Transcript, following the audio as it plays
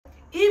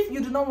If you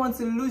do not want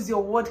to lose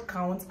your word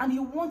count and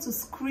you want to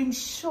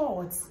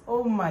screenshot,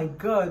 oh my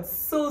god,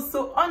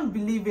 so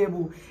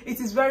unbelievable. It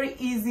is very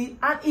easy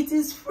and it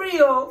is free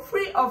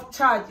of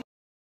charge.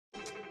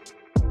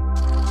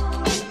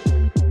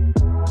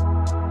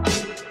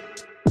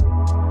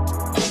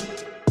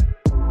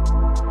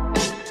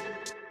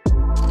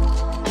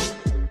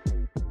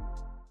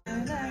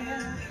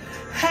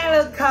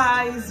 Hello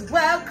guys,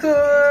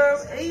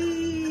 welcome.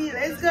 Hey,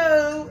 let's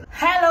go.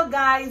 Hello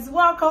guys,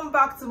 welcome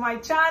back to my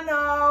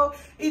channel.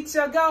 It's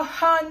your girl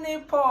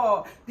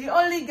Honeypour, the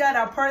only girl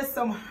that pours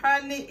some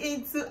honey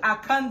into her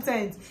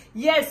content.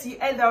 Yes, you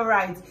heard that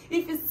right.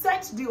 If you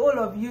search the whole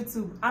of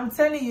YouTube, I'm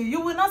telling you, you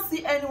will not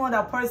see anyone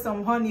that pours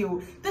some honey.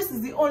 This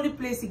is the only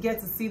place you get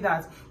to see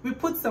that. We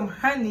put some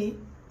honey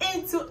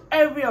into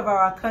every of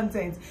our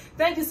content.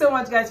 Thank you so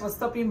much guys for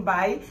stopping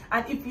by,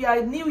 and if you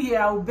are new here,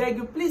 I will beg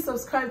you, please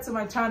subscribe to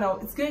my channel.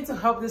 It's going to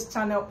help this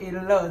channel a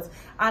lot,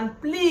 and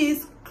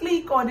please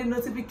click on the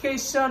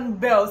notification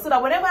bell so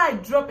that whenever I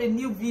drop a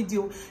new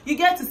video, you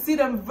get to see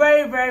them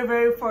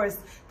very first.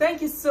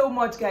 Thank you so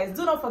much guys.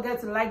 Do not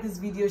forget to like this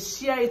video,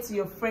 share it to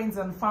your friends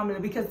and family,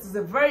 because it's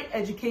a very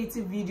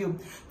educative video.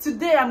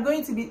 Today I'm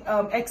going to be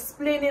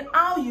explaining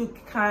how you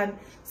can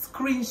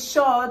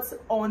screenshot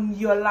on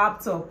your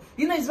laptop.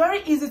 You know, it's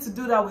very easy to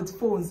do that with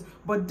phones,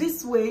 but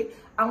this way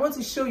I want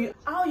to show you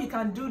how you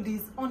can do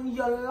this on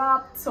your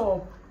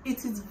laptop.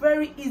 It is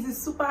very easy,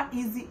 super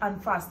easy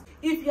and fast.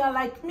 If you are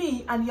like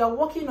me and you are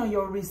working on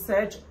your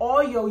research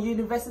or your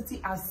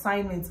university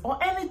assignments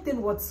or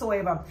anything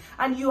whatsoever,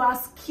 and you are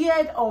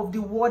scared of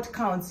the word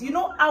counts, you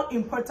know how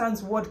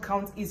important word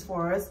count is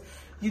for us,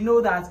 you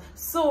know that.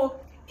 So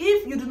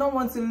if you do not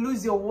want to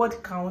lose your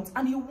word count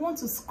and you want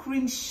to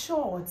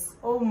screenshot,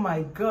 oh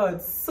my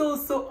god,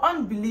 so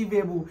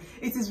unbelievable.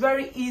 It is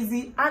very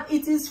easy and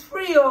it is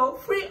free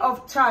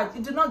of charge.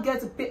 You do not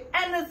get to pay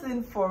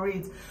anything for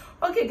it.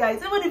 Okay guys,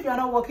 even if you're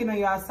not working on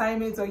your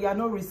assignments or you're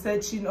not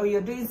researching or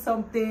you're doing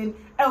something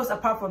else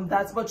apart from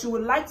that, but you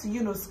would like to,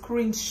 you know,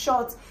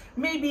 screenshot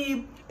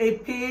maybe a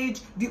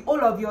page, the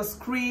whole of your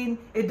screen,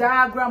 a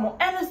diagram or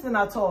anything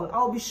at all,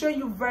 I'll be showing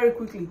you very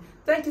quickly.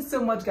 Thank you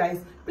so much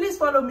guys. Please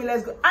follow me,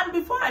 let's go. And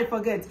before I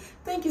forget,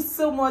 thank you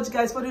so much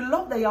guys for the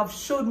love that you have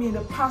showed me in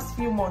the past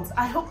few months.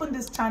 I opened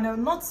this channel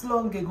not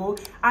long ago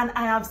and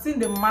I have seen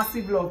the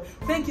massive love.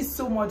 Thank you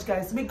so much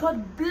guys. May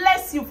God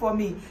bless you for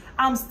me.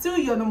 I'm still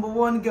your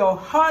 #1 girl,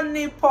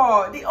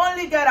 Honeypour, the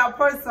only girl that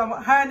pours some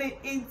honey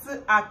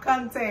into her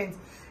content.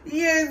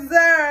 Yes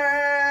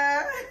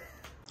sir.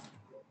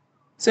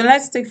 So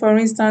let's take, for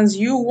instance,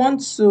 you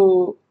want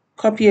to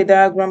copy a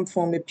diagram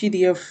from a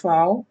PDF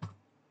file.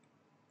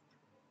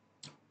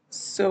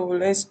 So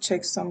let's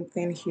check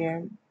something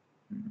here.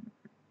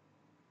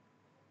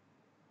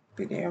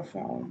 PDF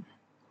file.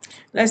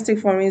 Let's take,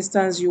 for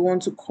instance, you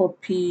want to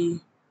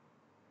copy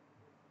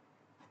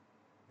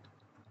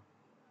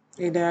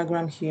a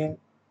diagram here.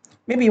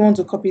 Maybe you want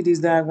to copy this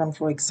diagram,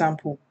 for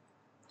example.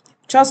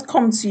 Just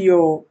come to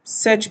your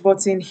search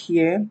button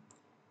here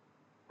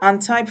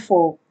and type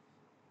for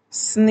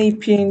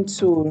Snipping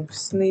Tool.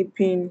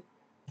 Snipping.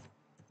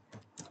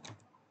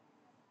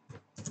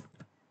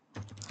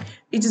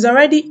 It is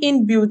already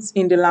inbuilt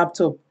in the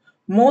laptop.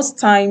 Most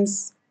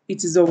times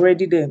it is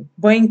already there.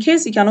 But in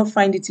case you cannot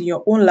find it in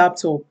your own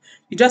laptop,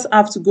 you just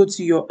have to go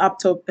to your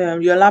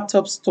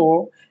laptop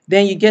store,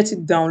 then you get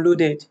it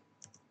downloaded.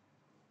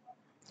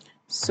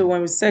 So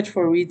when we search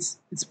for it,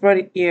 it's brought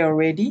it here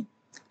already.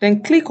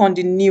 Then click on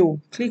the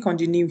new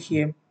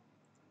here.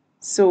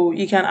 So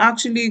you can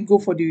actually go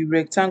for the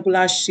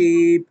rectangular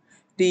shape,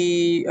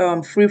 the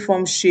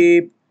freeform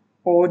shape,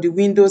 or the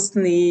window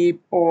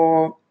snip,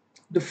 or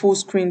the full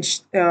screen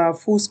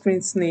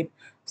snip.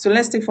 So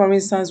let's take, for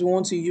instance, we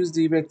want to use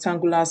the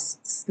rectangular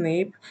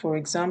snip, for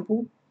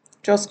example.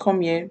 Just come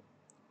here,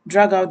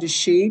 drag out the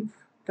shape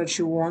that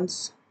you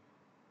want.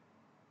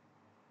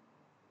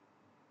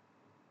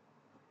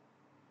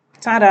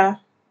 Tada!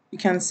 You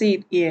can see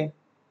it here.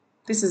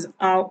 This is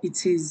how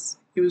it is.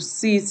 You'll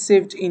see it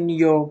saved in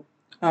your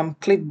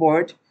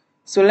clipboard.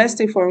 So let's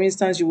say, for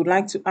instance, you would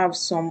like to have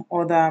some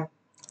other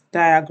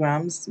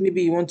diagrams.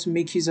 Maybe you want to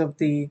make use of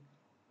the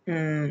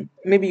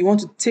maybe you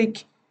want to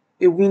take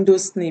a window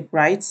snip,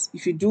 right?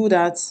 If you do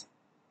that,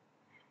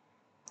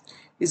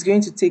 it's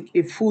going to take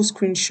a full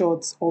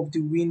screenshot of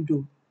the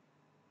window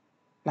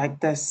like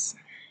this.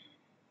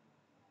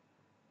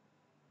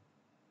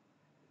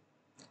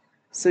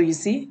 So you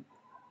see,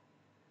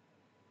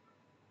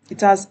 it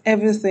has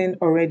everything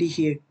already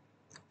here.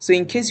 So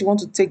in case you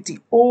want to take the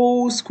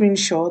whole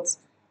screenshot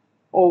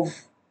of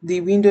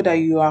the window that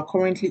you are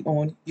currently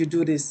on, you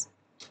do this.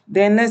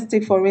 Then let's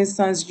take, for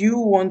instance, you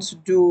want to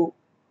do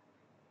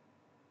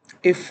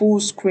a full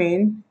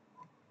screen.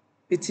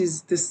 It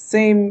is the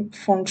same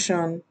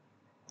function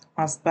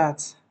as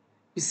that.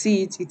 You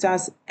see it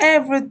has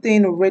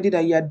everything already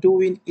that you are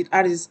doing. It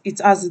has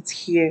it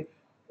here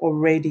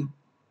already.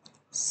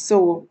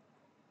 So,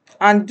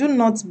 and do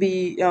not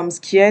be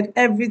scared.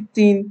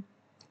 Everything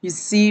you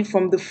see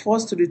from the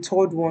first to the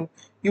third one,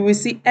 you will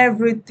see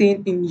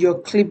everything in your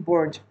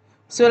clipboard.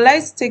 So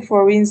let's take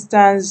for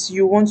instance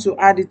you want to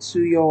add it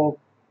to your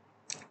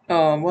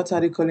what are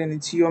they calling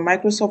it, to your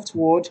Microsoft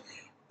Word.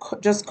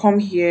 Just come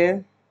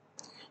here,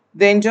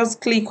 then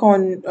just click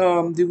on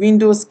the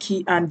Windows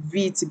key and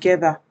V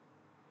together.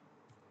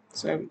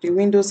 So the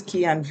Windows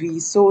key and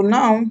V. So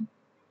now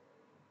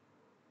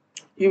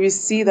you will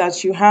see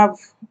that you have,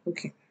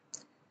 okay,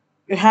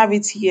 you have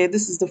it here.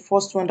 This is the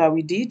first one that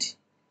we did.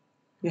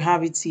 You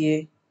have it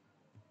here.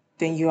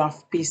 Then you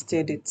have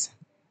pasted it.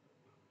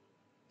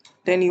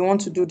 Then you want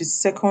to do the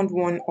second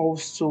one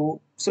also.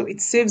 So it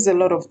saves a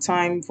lot of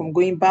time from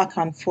going back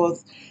and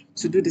forth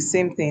to do the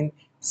same thing.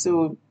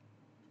 So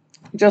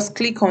just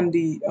click on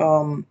the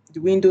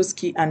Windows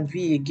key and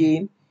V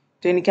again.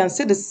 Then you can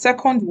see the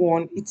second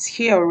one, it's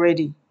here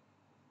already.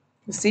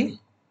 You see?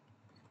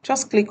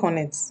 Just click on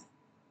it.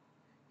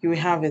 You will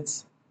have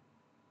it.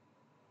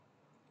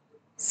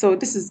 So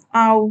this is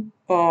how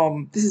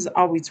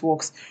it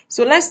works.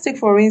 So let's take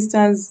for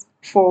instance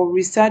for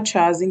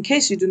researchers, in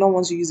case you do not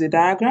want to use a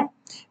diagram,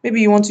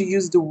 maybe you want to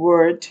use the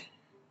words.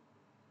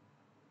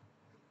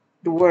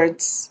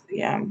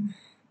 Yeah.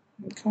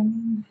 Okay.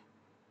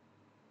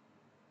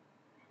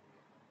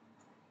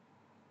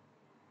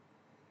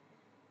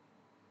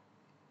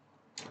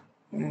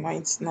 Why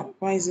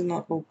is it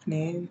not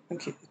opening?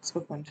 Okay, it's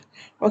opened.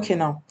 Okay,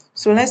 now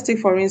so let's take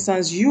for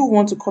instance you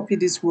want to copy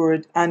this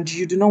word and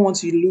you do not want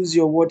to lose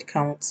your word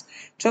count.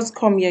 Just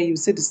come here, you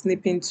see the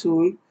snipping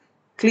tool,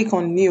 click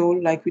on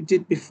new like we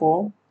did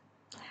before,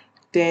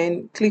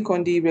 then click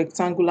on the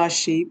rectangular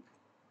shape.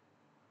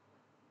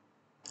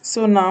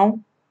 So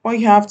now all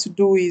you have to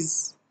do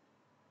is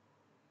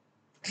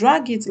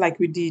drag it like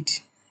we did.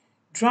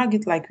 Drag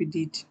it like we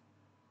did.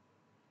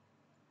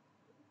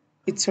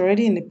 It's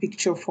already in a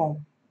picture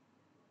form.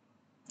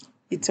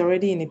 It's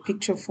already in a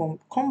picture form.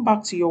 Come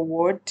back to your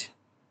word.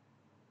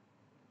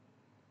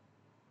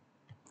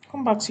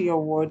 Come back to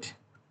your word.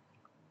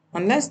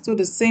 And let's do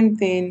the same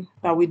thing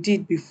that we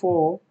did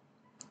before.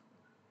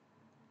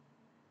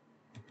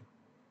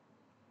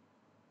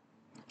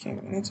 Okay,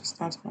 we need to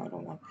start another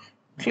one.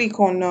 Click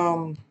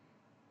on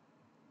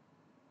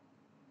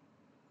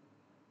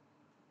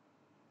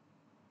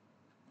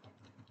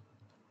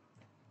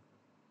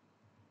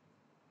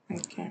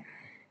okay.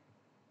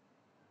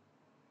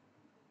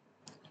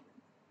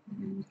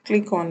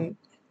 Click on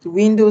the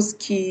Windows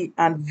key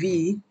and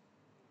V,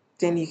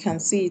 then you can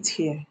see it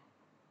here.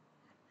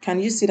 Can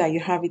you see that you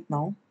have it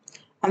now?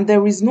 And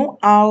there is no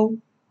how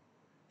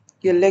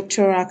your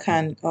lecturer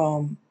can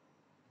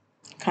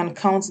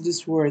count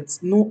these words.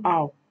 No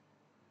how.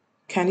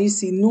 Can you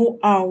see? No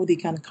how they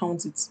can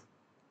count it.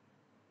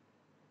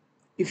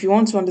 If you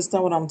want to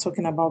understand what I'm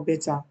talking about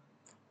better,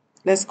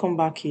 let's come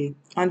back here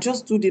and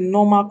just do the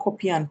normal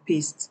copy and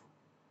paste.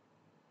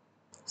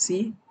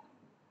 See?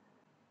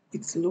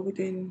 It's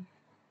loading.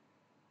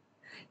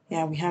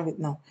 Yeah, we have it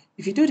now.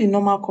 If you do the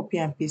normal copy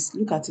and paste,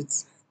 look at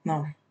it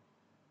now.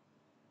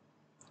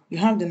 You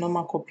have the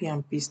normal copy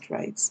and paste,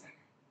 right?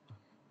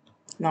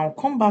 Now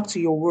come back to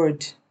your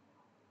word.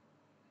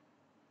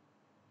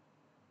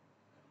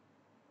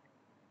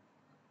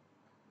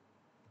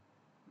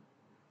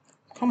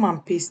 Come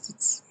and paste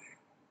it.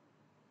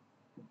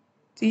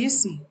 Do you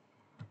see?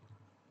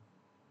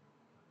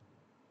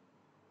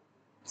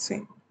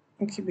 See?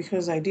 Okay,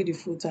 because I did the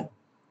footer.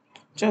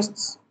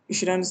 Just you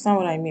should understand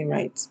what I mean,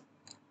 right?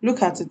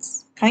 Look at it.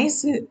 Can you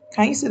see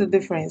the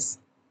difference?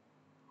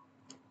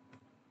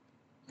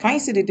 Can you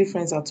see the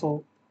difference at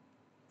all?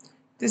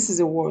 This is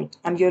a word,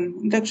 and your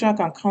lecturer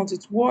can count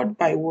it word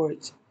by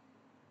word.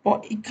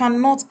 But it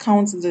cannot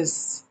count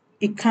this.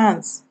 It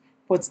can't.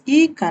 But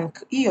he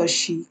or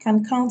she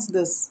can count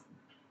this.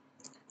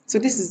 So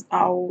this is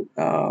how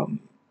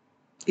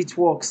it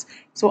works.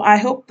 So I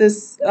hope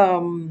this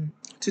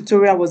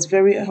tutorial was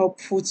very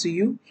helpful to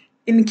you.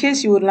 In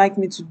case you would like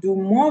me to do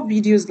more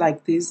videos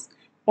like this,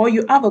 or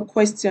you have a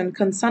question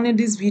concerning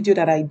this video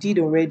that I did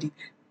already,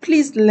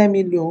 please let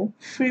me know.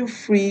 Feel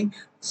free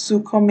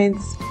to comment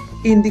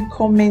in the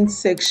comment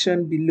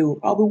section below.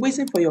 I'll be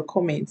waiting for your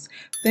comments.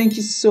 Thank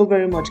you so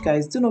very much,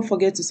 guys. Do not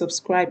forget to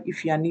subscribe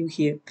if you are new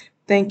here.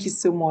 Thank you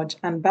so much,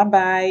 and bye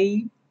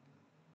bye.